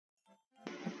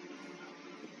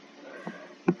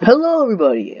Hello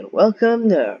everybody and welcome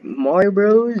to Mario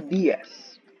Bros.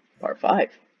 DS Part 5.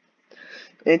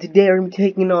 And today we're going to be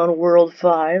taking on World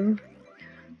 5.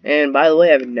 And by the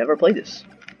way, I've never played this.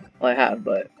 Well, I have,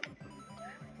 but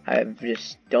I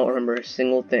just don't remember a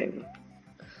single thing.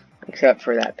 Except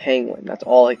for that penguin. That's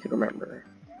all I could remember.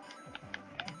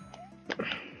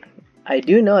 I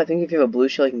do know, I think if you have a blue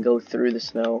shell you can go through the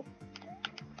snow.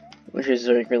 Which is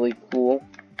like really cool.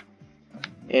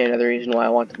 And another reason why I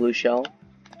want the blue shell.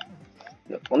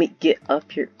 Let me get up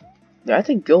here. Do I have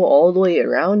to go all the way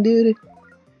around, dude?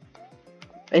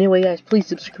 Anyway, guys, please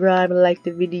subscribe and like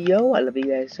the video. I love you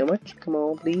guys so much. Come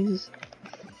on, please.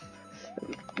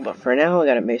 But for now, I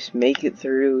gotta make it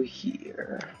through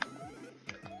here.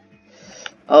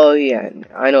 Oh, yeah,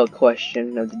 I know a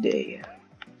question of the day.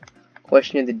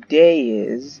 Question of the day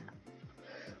is,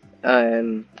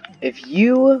 if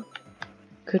you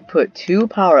could put two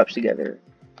power-ups together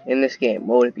in this game,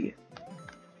 what would it be?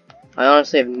 I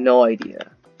honestly have no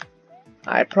idea.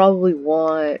 I'd probably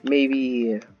want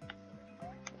maybe...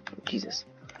 Jesus.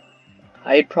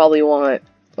 I'd probably want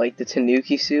like the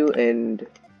Tanuki suit and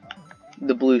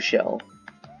the blue shell.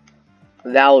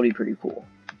 That would be pretty cool.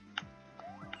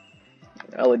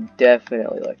 I would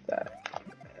definitely like that.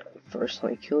 First,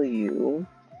 let me kill you.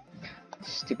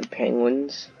 Stupid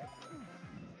penguins.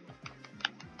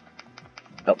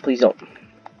 Oh, please don't.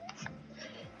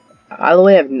 By the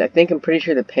way, I think I'm pretty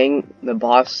sure the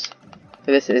boss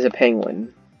for this is a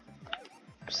penguin.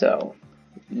 So,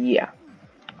 yeah.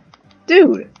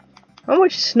 Dude, how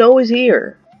much snow is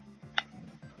here?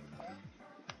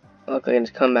 Look, I can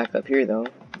just come back up here though,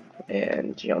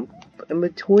 and jump in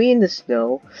between the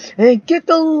snow, and get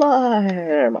the line.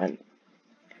 Never mind.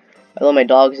 I let my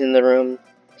dog's in the room,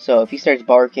 so if he starts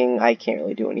barking, I can't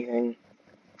really do anything.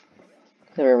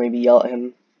 Or maybe yell at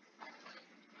him.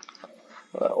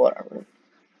 Whatever.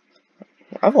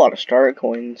 I have a lot of star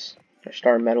coins, or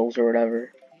star medals, or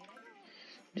whatever.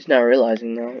 Just not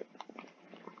realizing that.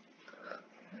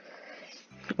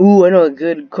 Ooh, I know a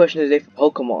good question of the day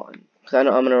for Pokemon. Because I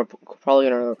know I'm probably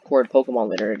gonna record Pokemon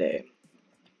later today.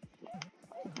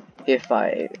 If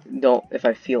I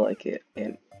feel like it,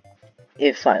 and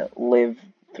if I live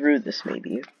through this,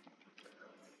 maybe.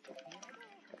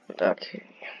 Okay.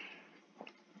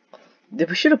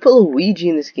 We should have put Luigi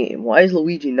in this game. Why is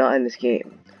Luigi not in this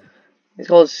game? It's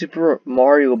called Super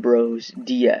Mario Bros.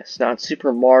 DS, not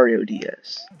Super Mario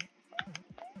DS.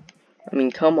 I mean,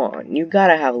 come on. You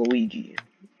gotta have Luigi.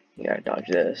 You gotta dodge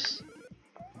this.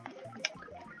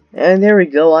 And there we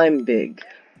go, I'm big.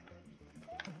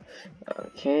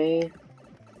 Okay.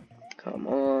 Come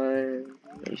on.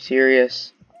 Are you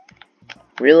serious?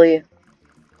 Really?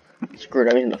 Screw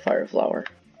it, I'm using the fire flower.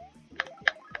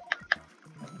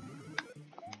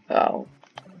 Oh.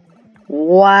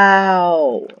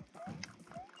 Wow!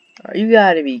 You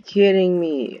gotta be kidding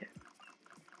me.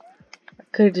 I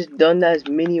could've just done that as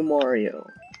Mini Mario.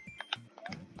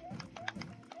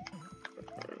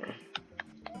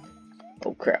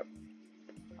 Oh crap.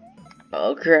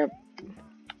 Oh crap.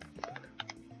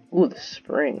 Ooh, the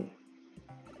spring.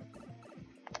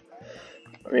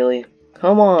 Really?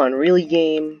 Come on, really,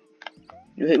 game?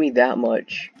 You hit me that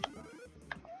much.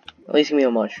 At least give me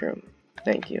a mushroom.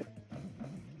 Thank you.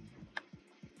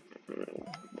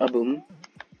 Ba-boom.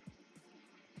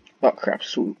 Oh crap,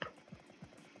 swoop.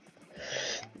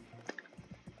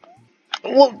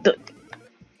 What the?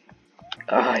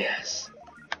 Ah, yes.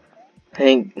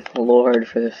 Thank the Lord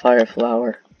for the fire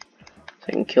flower. So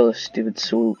I can kill this stupid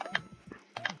swoop.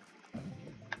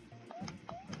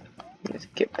 Let's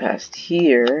get past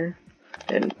here.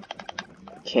 And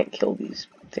can't kill these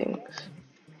things.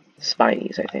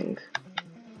 Spinies, I think.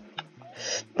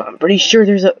 But I'm pretty sure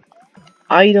there's a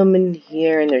item in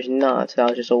here and there's not, so that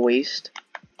was just a waste.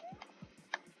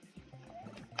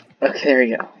 Okay, there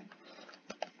we go.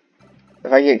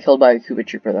 If I get killed by a Koopa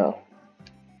Trooper though.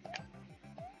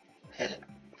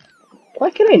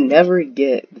 Why can I never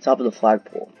get the top of the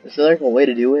flagpole? Is there like a way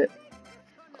to do it?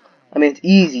 I mean, it's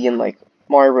easy in like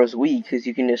Mario Bros. Wii, because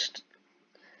you can just,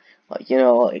 like, you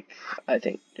know, like, I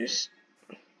think, just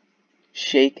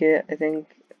shake it, I think.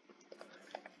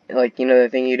 Like, you know, the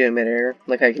thing you do in midair?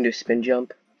 Like, I can do a spin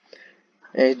jump.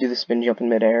 And I do the spin jump in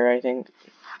midair, I think.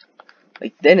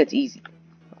 Like, then it's easy.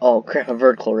 Oh, crap, a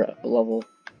vertical level.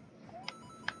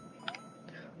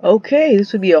 Okay,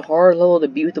 this would be a hard level to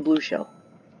beat with the blue shell.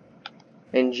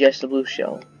 And just the blue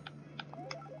shell.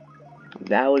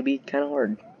 That would be kind of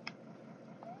hard.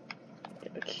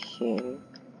 Okay.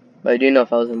 But I do know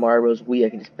if I was in Mario Bros. Wii, I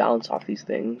could just bounce off these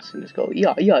things and just go,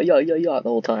 yeah, yeah, yeah, yeah, yeah, the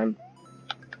whole time.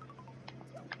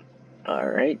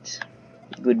 Alright.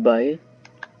 Goodbye.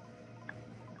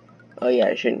 Oh yeah,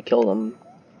 I shouldn't kill them,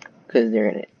 because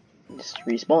they're gonna just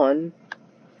respawn.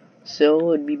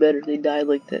 So it'd be better if they died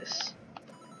like this.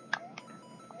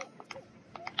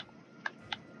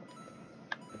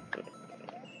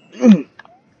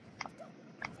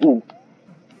 Ooh.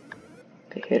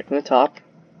 Okay, hit it from the top.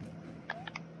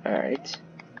 Alright.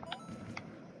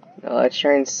 Now let's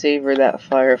try and savor that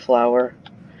fire flower.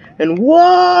 And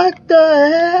what the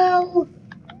hell?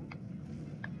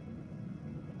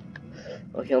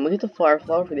 Okay, let me get the fire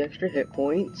flower for the extra hit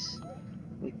points.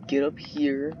 Let me get up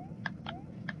here.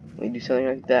 Let me do something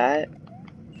like that.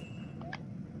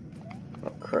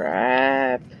 Oh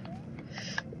crap.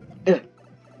 Ugh.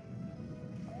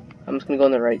 I'm just gonna go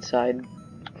on the right side.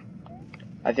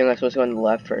 I think I'm supposed to go on the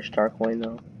left for a star coin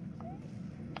though.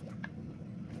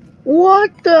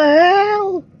 What the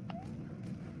hell?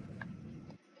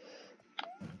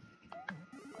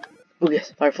 Oh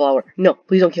yes, fire flower. No,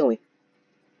 please don't kill me.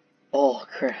 Oh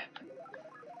crap.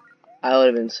 I would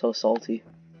have been so salty.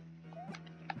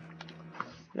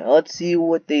 Now let's see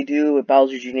what they do with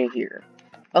Bowser Jr. here.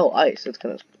 Oh, ice. That's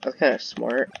kind of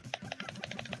smart.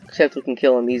 Except we can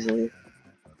kill him easily.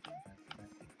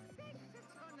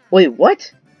 Wait,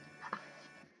 what?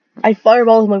 I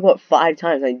fireballed him like what 5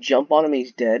 times. I jump on him and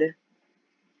he's dead.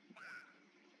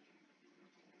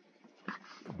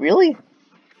 Really?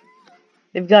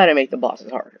 They've got to make the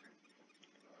bosses harder.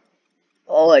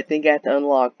 Oh, I think I have to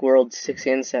unlock World 6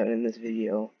 and 7 in this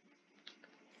video.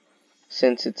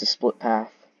 Since it's a split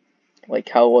path. Like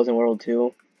how it was in World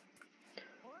 2.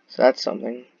 So that's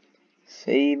something.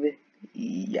 Save.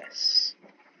 Yes.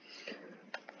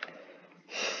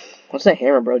 What's that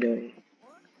hammer bro doing?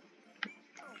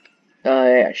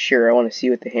 Yeah, sure. I want to see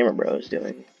what the hammer bro is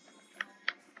doing.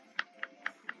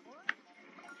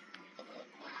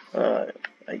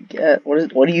 I get.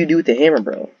 What do you do with the hammer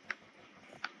bro?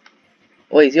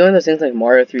 Wait, is he one of those things like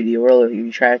Mario 3D World where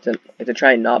you have to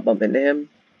try and not bump into him?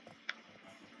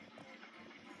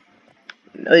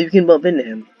 No, you can bump into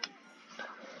him.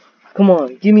 Come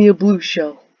on, give me a blue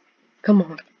shell. Come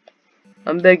on.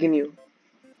 I'm begging you.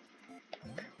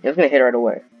 I was gonna hit right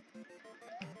away.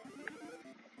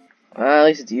 At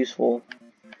least it's useful.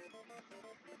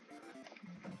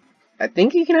 I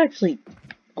think you can actually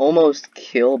almost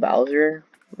kill Bowser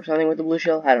or something with the blue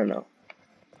shell. I don't know.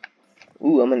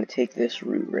 Ooh, I'm gonna take this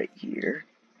route right here.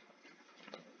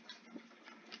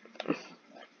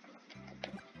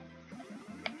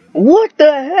 What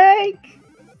the heck?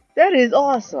 That is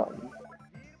awesome.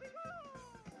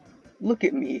 Look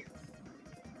at me.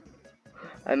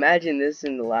 Imagine this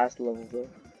in the last level though.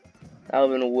 That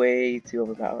would have been way too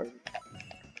overpowered.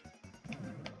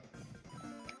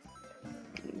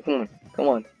 Come on, come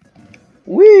on.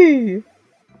 Whee!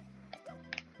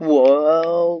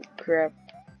 Whoa, crap.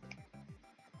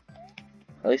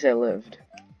 At least I lived.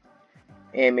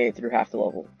 And made it through half the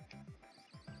level.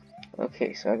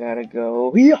 Okay, so I gotta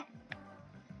go here.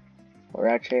 Or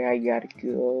actually, I gotta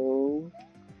go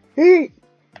here.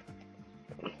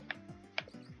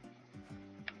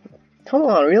 Come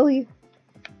on, really?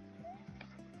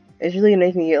 It's really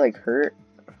making me get like hurt.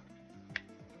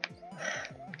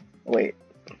 Wait.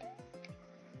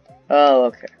 Oh,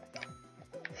 okay.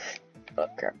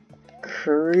 Okay.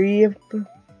 Creep.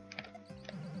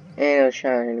 And I was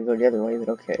trying to go the other way, but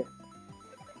okay.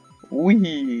 Wee.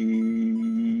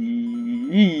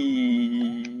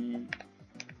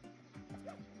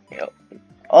 Yep.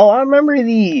 Oh, I remember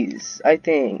these, I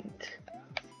think.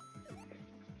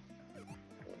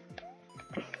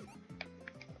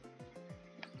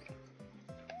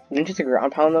 You can just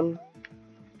ground pound them?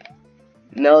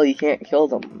 No, you can't kill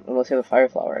them unless you have a fire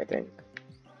flower, I think.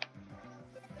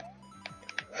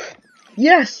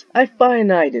 Yes! I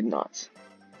did not.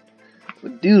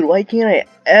 But dude, why can't I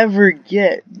ever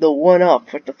get the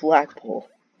 1-up with the flagpole?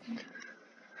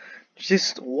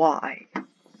 Just why?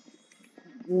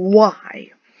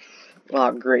 Why?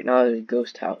 Oh great, now there's a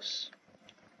ghost house.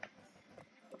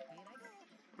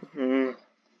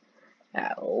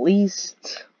 At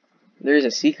least there's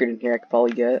a secret in here I could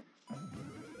probably get.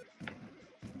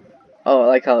 Oh, I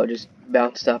like how it just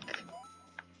bounced up.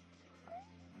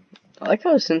 I like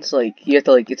how since like you have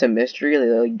to like it's a mystery, they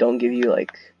like don't give you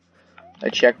like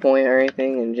a checkpoint or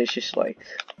anything, and it's just like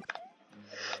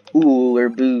ooh or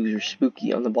boos or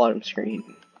spooky on the bottom screen.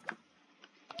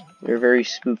 They're very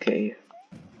spooky.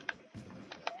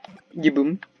 Yeah,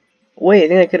 boom. Wait, I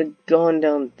think I could have gone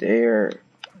down there.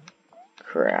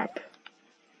 Crap.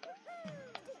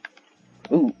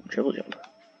 Ooh, triple jump.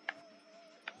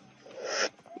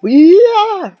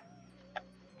 Yeah!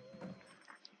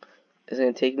 Is it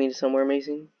gonna take me to somewhere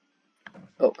amazing?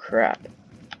 Oh crap.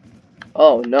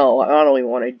 Oh no, I don't even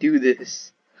want to do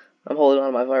this. I'm holding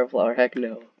on to my fire flower. Heck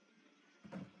no.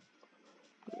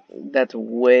 That's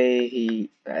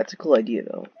that's a cool idea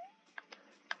though.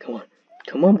 Come on.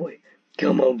 Come on, boy.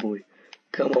 Come on, boy.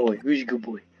 Come on, boy. Who's your good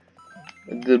boy?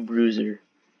 A good bruiser.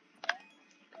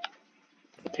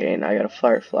 Okay, now I got a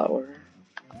fire flower.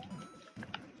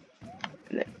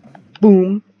 And then,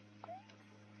 boom.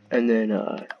 And then,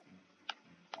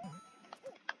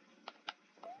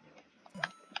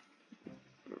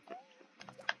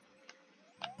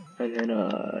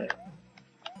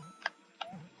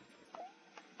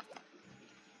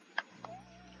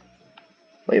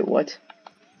 wait, what?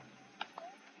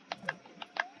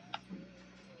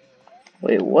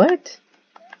 Wait, what?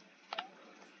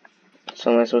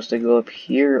 So am I supposed to go up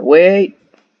here? Wait!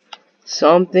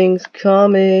 Something's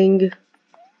coming!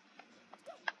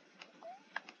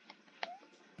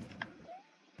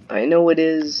 I know it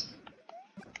is.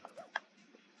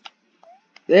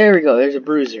 There we go, there's a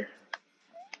bruiser.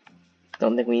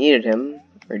 Don't think we needed him,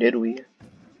 or did we?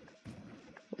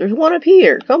 There's one up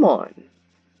here, come on!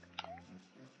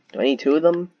 Do I need two of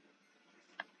them?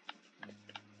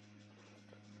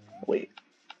 Wait.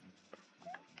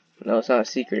 No, it's not a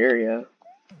secret area.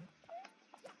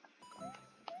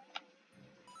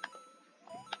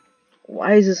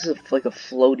 Why is this like a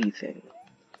floaty thing?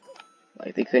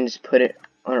 Like they couldn't just put it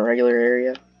on a regular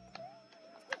area?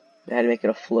 They had to make it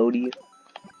a floaty.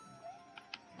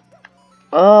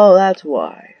 Oh, that's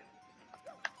why.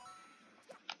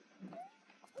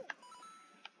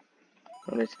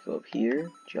 I'm just go up here,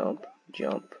 jump,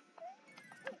 jump.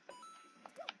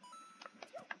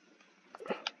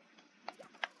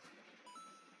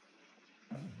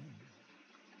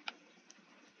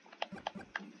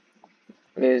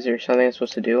 Is there something I'm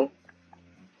supposed to do?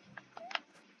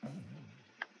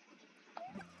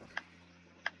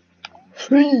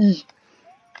 Free!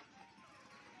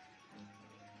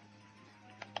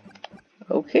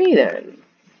 Okay then.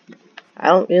 I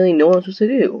don't really know what I'm supposed to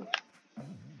do.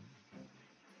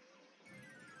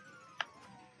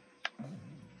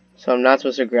 So I'm not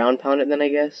supposed to ground pound it then, I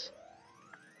guess?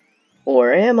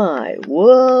 Or am I?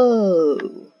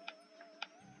 Whoa!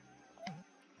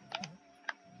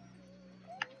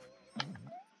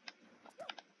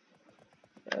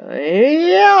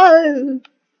 Yeah!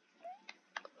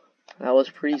 That was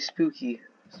pretty spooky.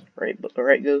 Right,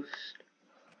 Ghost?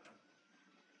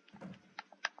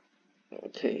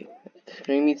 Okay,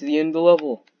 bring me to the end of the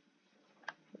level.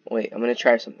 Wait, I'm gonna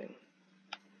try something.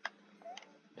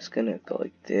 Just gonna go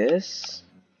like this.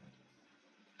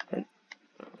 And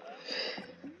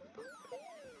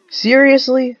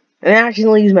seriously? And I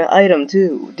accidentally used my item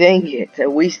too. Dang it! I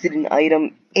wasted an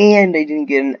item and I didn't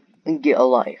get a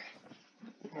life.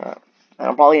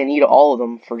 I'm probably gonna need all of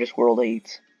them for just World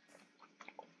 8.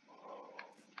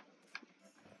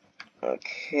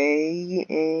 Okay,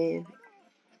 and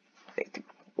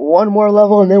one more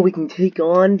level and then we can take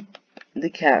on the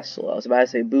castle. I was about to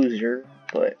say Boozer,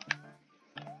 but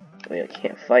I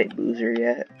can't fight Boozer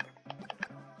yet.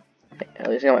 At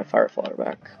least I got my fire flower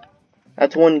back.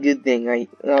 That's one good thing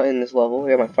in this level. I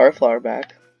got my fire flower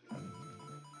back.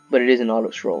 But it is an auto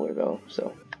stroller though,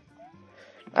 so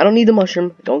I don't need the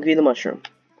mushroom. Don't give me the mushroom.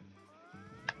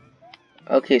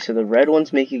 Okay, so the red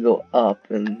ones make you go up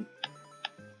and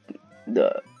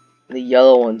the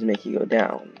yellow ones make you go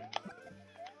down.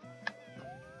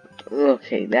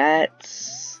 Okay,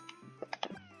 that's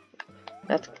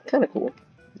kind of cool.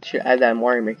 Should add that in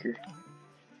Mario Maker.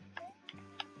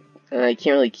 I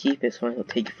can't really keep it, so I'll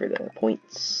take it for the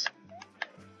points.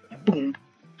 Boom.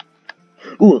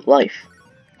 Ooh, life.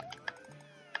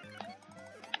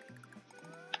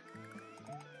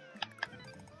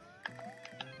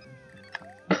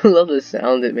 I love the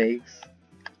sound it makes.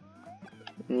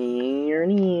 Near,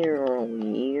 near,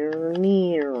 near,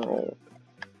 near.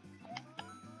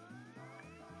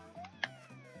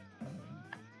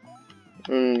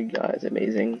 God, it's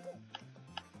amazing.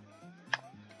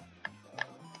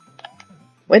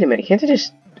 Wait a minute, can't I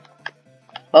just...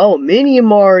 Oh, Mini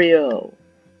Mario!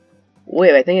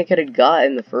 Wait, I think I could have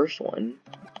gotten the first one.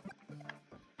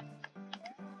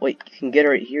 Wait, you can get it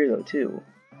right here though, too.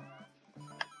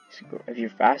 If you're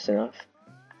fast enough.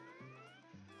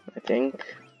 I think.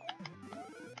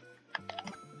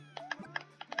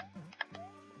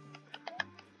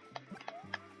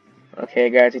 Okay, I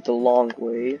gotta take the long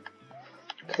way.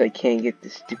 Because I can't get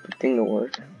this stupid thing to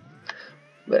work.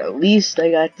 But at least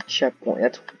I got the checkpoint.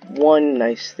 That's one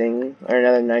nice thing. Or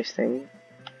another nice thing.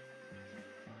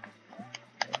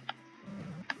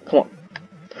 Come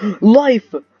on.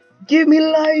 Life! Give me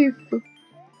life!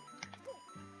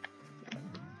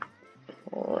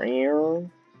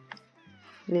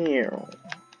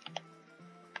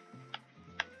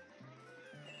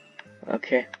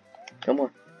 Okay, come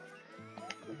on.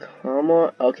 Come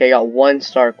on. Okay, I got 1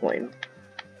 star coin.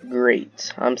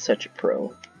 Great. I'm such a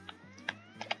pro.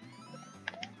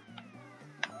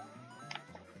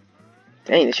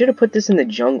 Dang, they should have put this in the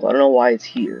jungle. I don't know why it's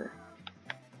here.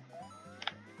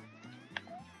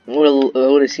 It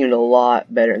would have seemed a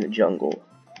lot better in the jungle.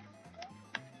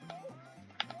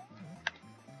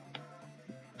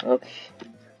 Okay.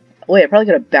 Wait, I probably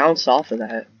could have bounced off of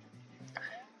that.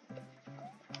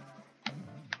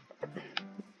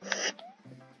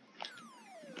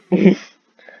 I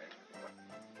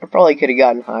probably could have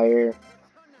gotten higher.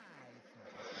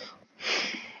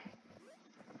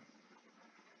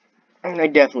 I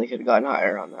definitely could have gotten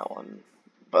higher on that one.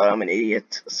 But I'm an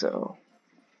idiot, so.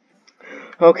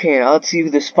 Okay, now let's see who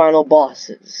this final boss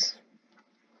is.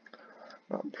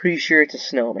 I'm pretty sure it's a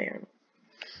snowman.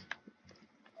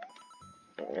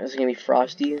 Is it gonna be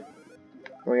Frosty?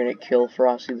 We're gonna kill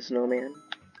Frosty the snowman.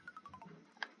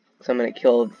 So I'm gonna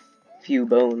kill a few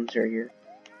bones right here.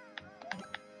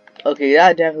 Okay,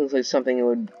 that definitely looks like something it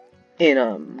would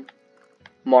in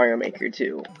Mario Maker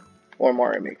 2 or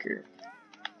Mario Maker.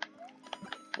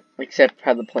 Except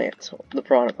how the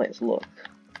piranha plants look.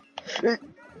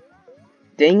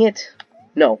 Dang it!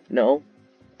 No.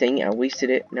 Dang it! I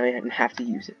wasted it. Now I have to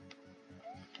use it.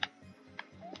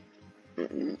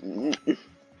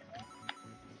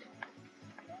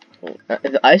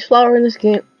 If the ice flower in this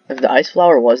game, if the ice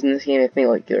flower was in this game, I think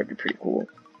like it would be pretty cool.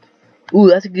 Ooh,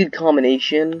 that's a good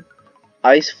combination.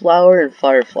 Ice flower and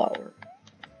fire flower,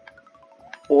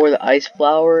 or the ice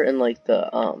flower and like the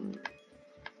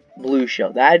blue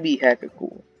shell. That'd be hecka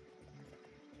cool.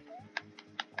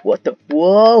 What the?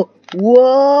 Whoa!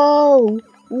 Whoa!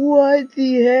 What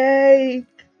the heck?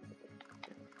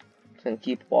 Just gonna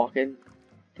keep walking.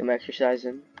 I'm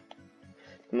exercising.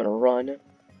 I'm gonna run.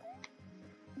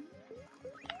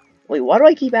 Wait, why do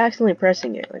I keep accidentally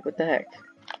pressing it? Like, what the heck?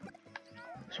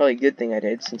 It's probably a good thing I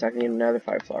did, since I can get another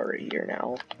fire flower right here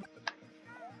now.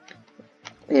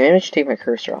 Yeah, maybe I should take my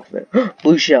cursor off of it.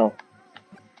 Blue shell.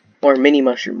 Or mini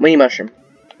mushroom. Mini mushroom.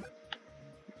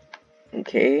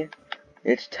 Okay.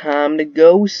 It's time to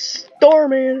go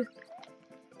storming.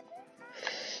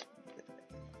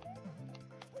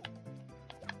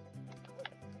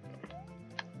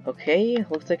 Okay,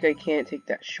 looks like I can't take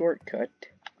that shortcut.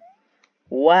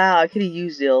 Wow, I could have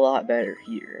used it a lot better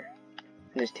here.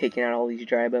 Just taking out all these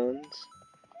dry bones.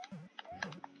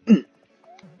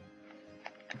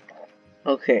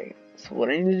 Okay, so what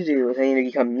I need to do is I need to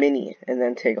become mini and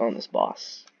then take on this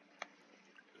boss.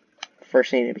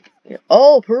 First I need to be...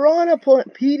 Oh, piranha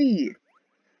plant! Petey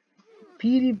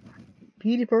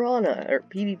piranha! Or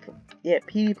petey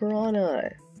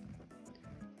piranha!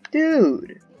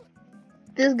 Dude!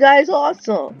 This guy's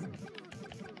awesome!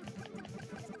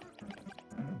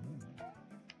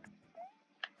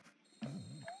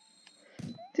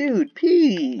 Dude,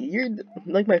 Petey! You're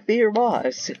like my favorite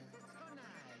boss!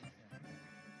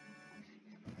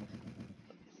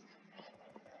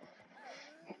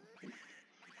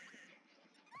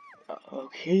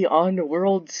 Okay, on to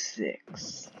World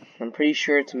 6. I'm pretty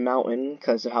sure it's a mountain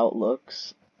because of how it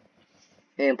looks.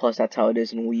 And plus that's how it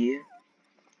is in Wii.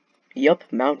 Yup,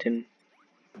 mountain.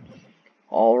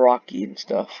 All rocky and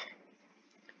stuff.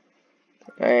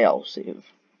 I'll save.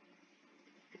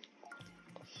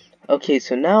 Okay,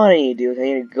 so now what I need to do is I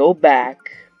need to go back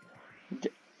to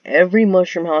every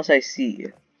mushroom house I see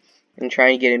and try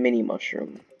and get a mini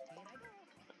mushroom.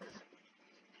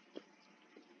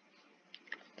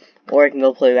 Or I can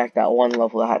go play back that one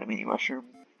level that had a mini mushroom.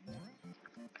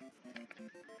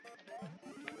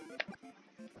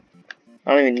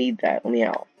 I don't even need that. Let me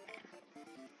out.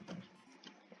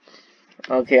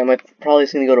 Okay, I'm probably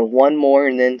just gonna go to one more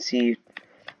and then see.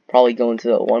 Probably go into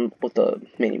the one with the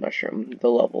mini mushroom, the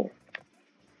level.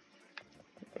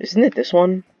 Isn't it this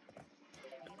one?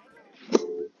 I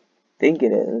think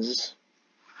it is.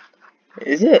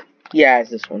 Is it? Yeah, it's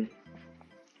this one.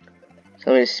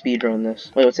 So I'm gonna speedrun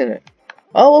this. Wait, what's in it?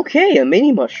 Oh, okay, a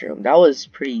mini mushroom. That was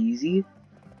pretty easy.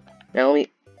 Now let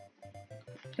me...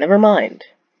 Never mind.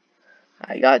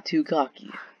 I got too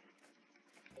cocky.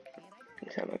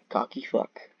 I'm a cocky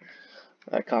fuck.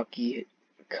 A cocky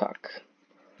cuck.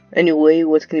 Anyway,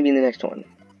 what's gonna be in the next one?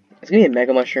 It's gonna be a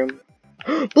mega mushroom.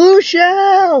 Blue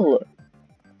shell!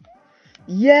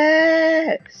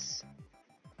 Yes!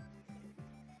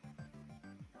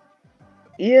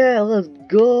 Yeah, let's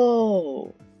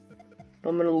go!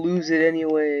 I'm gonna lose it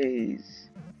anyways.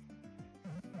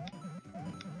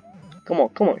 Come on,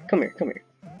 come here.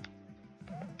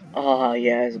 Ah,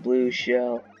 yes, blue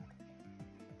shell.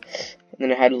 And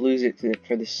then I had to lose it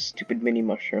for this stupid mini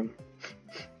mushroom.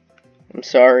 I'm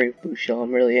sorry, Blue Shell, I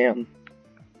really am.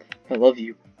 I love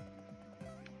you.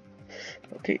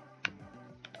 Okay.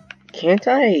 Can't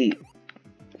I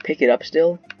pick it up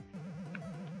still?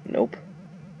 Nope.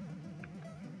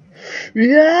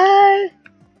 Yeah!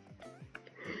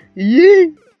 Yeah!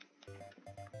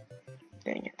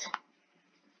 Dang it.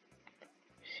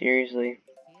 Seriously.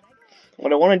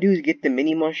 What I want to do is get the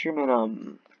mini mushroom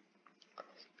and,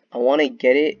 I want to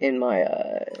get it in my,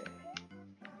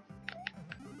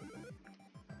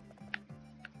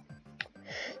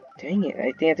 dang it,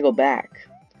 I think I have to go back.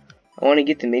 I want to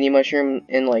get the mini mushroom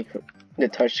in, like, the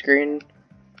touchscreen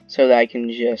so that I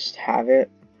can just have it.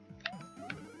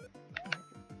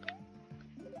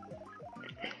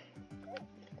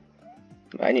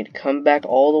 I need to come back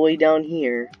all the way down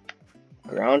here,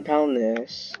 ground pound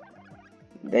this,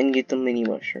 then get the mini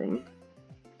mushroom.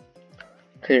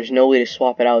 Because there's no way to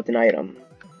swap it out with an item.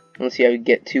 Let's see how we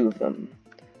get 2 of them.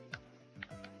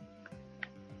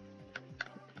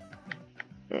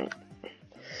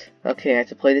 Okay, I have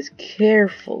to play this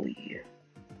carefully.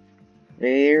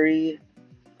 Very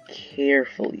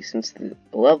carefully, since the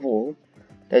level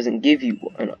doesn't give you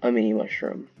a mini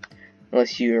mushroom.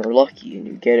 Unless you're lucky and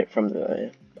you get it from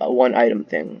the one item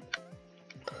thing.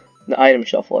 The item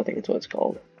shuffle, I think it's what it's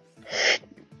called.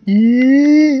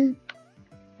 Yeah.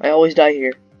 I always die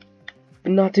here.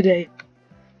 But not today.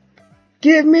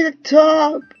 Give me the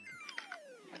top!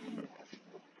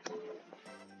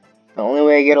 The only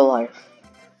way I get a life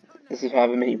is if I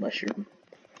have a mini mushroom.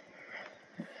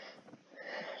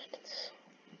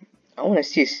 I want to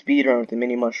see a speedrun with the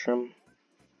mini mushroom.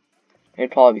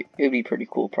 It'd be pretty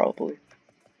cool, probably.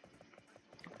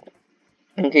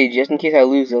 Okay, just in case I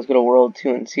lose, let's go to World 2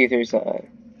 and see if there's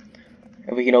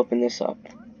if we can open this up.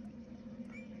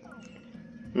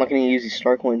 I'm not gonna use these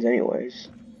star coins anyways.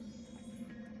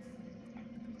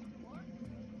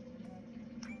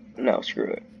 No, screw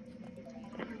it.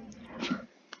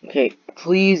 Okay,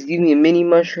 please give me a mini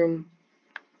mushroom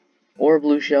or a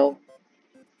blue shell.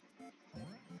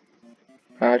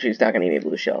 Actually, it's not gonna give me a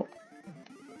blue shell.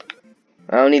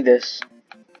 I don't need this.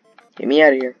 Get me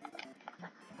out of here.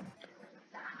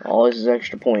 All this is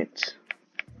extra points.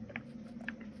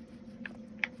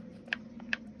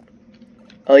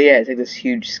 Oh yeah, it's like this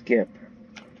huge skip.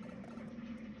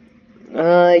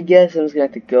 I guess I'm just gonna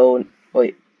have to go.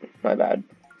 Wait, my bad.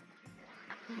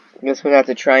 I guess we're gonna have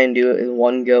to try and do it in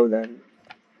one go then.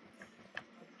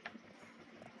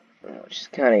 Which is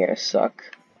kinda gonna suck.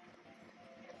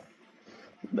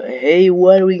 But hey,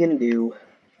 what are we gonna do?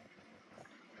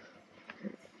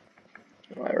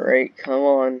 Alright, come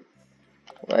on.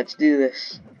 Let's do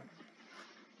this.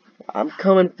 I'm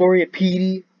coming for you,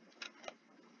 petey.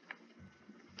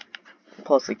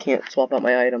 Plus, I can't swap out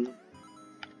my item.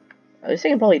 I was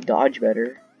thinking probably dodge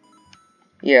better.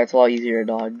 Yeah, it's a lot easier to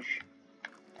dodge.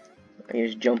 I can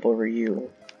just jump over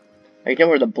you. I can jump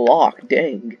over the block,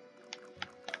 dang.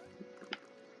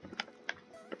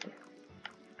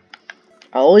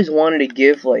 I always wanted to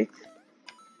give, like...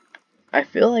 I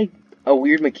feel like a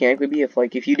weird mechanic would be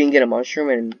if you didn't get a mushroom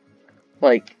and,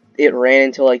 like, it ran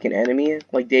into, like, an enemy,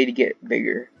 like, they'd get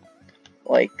bigger.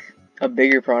 Like, a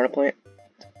bigger piranha plant.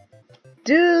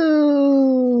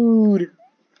 Dude!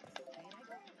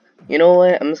 You know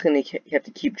what? I'm just gonna have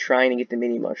to keep trying to get the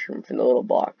mini mushroom from the little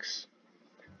box.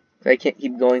 I can't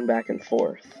keep going back and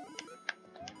forth.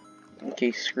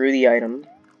 Okay, screw the item.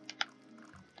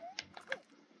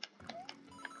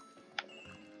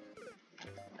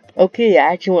 Okay,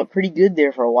 I actually went pretty good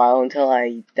there for a while until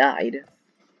I died.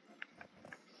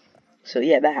 So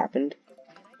yeah, that happened.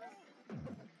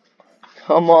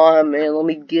 Come on, man, let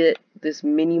me get this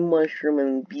mini mushroom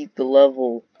and beat the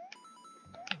level.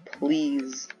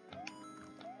 Please.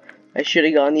 I should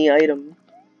have gotten the item.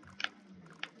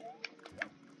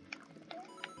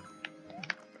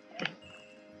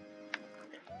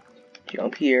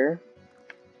 Jump here.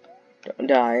 Don't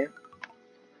die.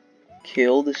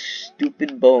 Kill the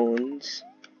stupid bones.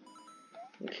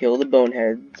 Kill the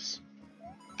boneheads.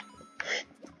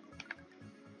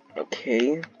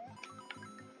 Okay.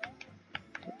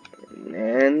 And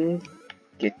then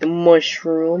get the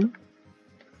mushroom.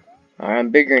 Alright, I'm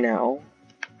bigger now.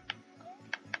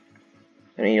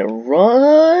 I need to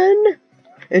run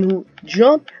and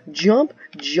jump, jump,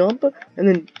 jump, and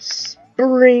then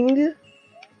spring.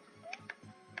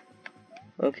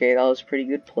 Okay, that was a pretty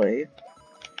good play.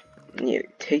 I need to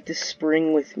take the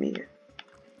spring with me.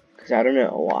 Because I don't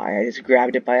know why, I just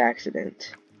grabbed it by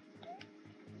accident.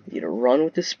 I need to run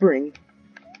with the spring.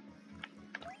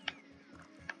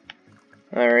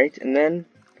 Alright, and then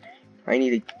I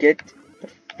need to get the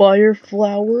fire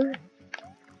flower.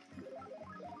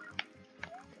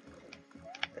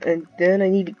 And then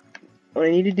what I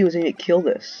need to do is I need to kill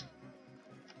this.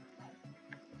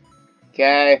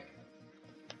 Okay.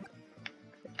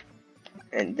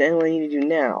 And then what I need to do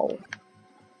now.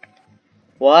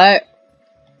 What?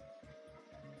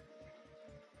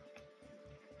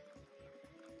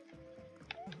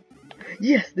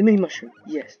 Yes, the mini mushroom.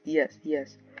 Yes, yes,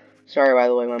 yes. Sorry, by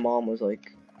the way, my mom was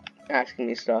like asking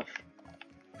me stuff.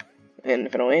 And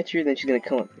if I don't answer, then she's gonna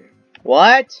come up here.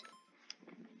 What?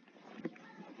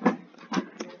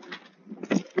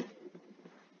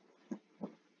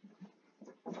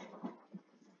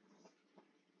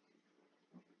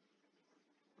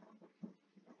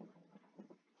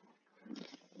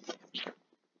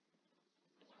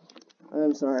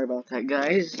 I'm sorry about that,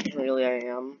 guys. Really, I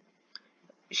am.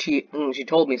 She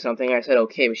told me something. I said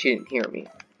okay, but she didn't hear me.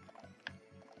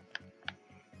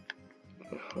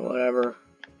 Whatever.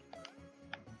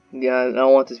 Yeah, I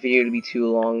don't want this video to be too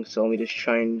long, so let me just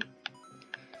try and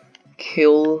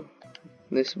kill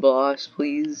this boss,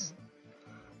 please.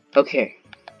 Okay.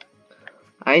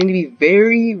 I need to be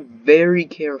very, very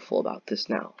careful about this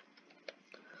now.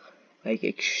 Like,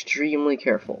 extremely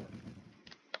careful.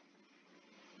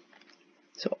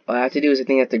 So, all I have to do is I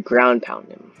think I have to ground pound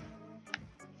him.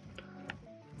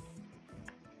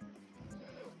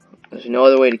 There's no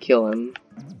other way to kill him.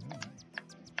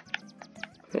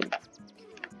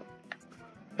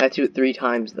 I have to do it 3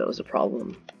 times, though, is a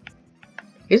problem.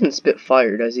 He doesn't spit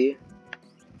fire, does he?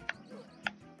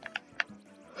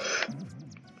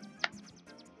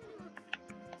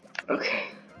 Okay.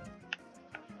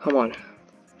 Come on.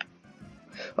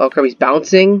 Oh crap, he's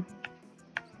bouncing?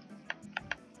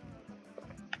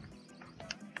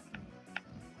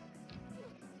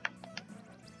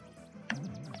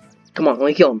 Come on, let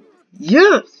me kill him.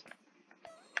 Yes!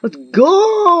 Let's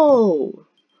go!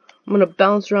 I'm gonna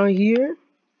bounce around here.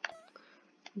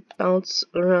 Bounce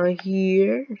around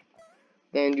here.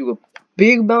 Then do a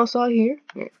big bounce out here.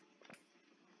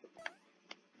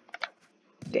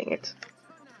 Dang it.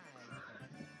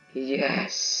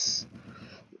 Yes!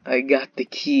 I got the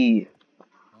key.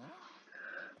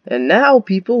 And now,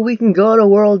 people, we can go to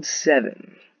World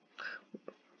 7.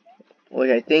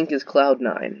 Which I think is Cloud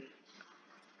 9.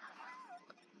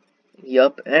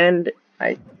 Yup, and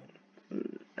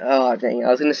oh, dang it. I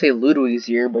was gonna say Ludwig's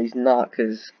here, but he's not,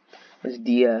 because it's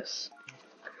DS.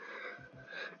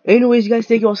 Anyways, you guys,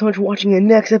 thank you all so much for watching. The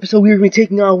next episode, we're gonna be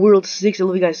taking on World 6. I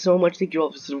love you guys so much. Thank you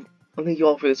all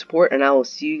for the support, and I will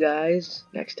see you guys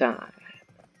next time.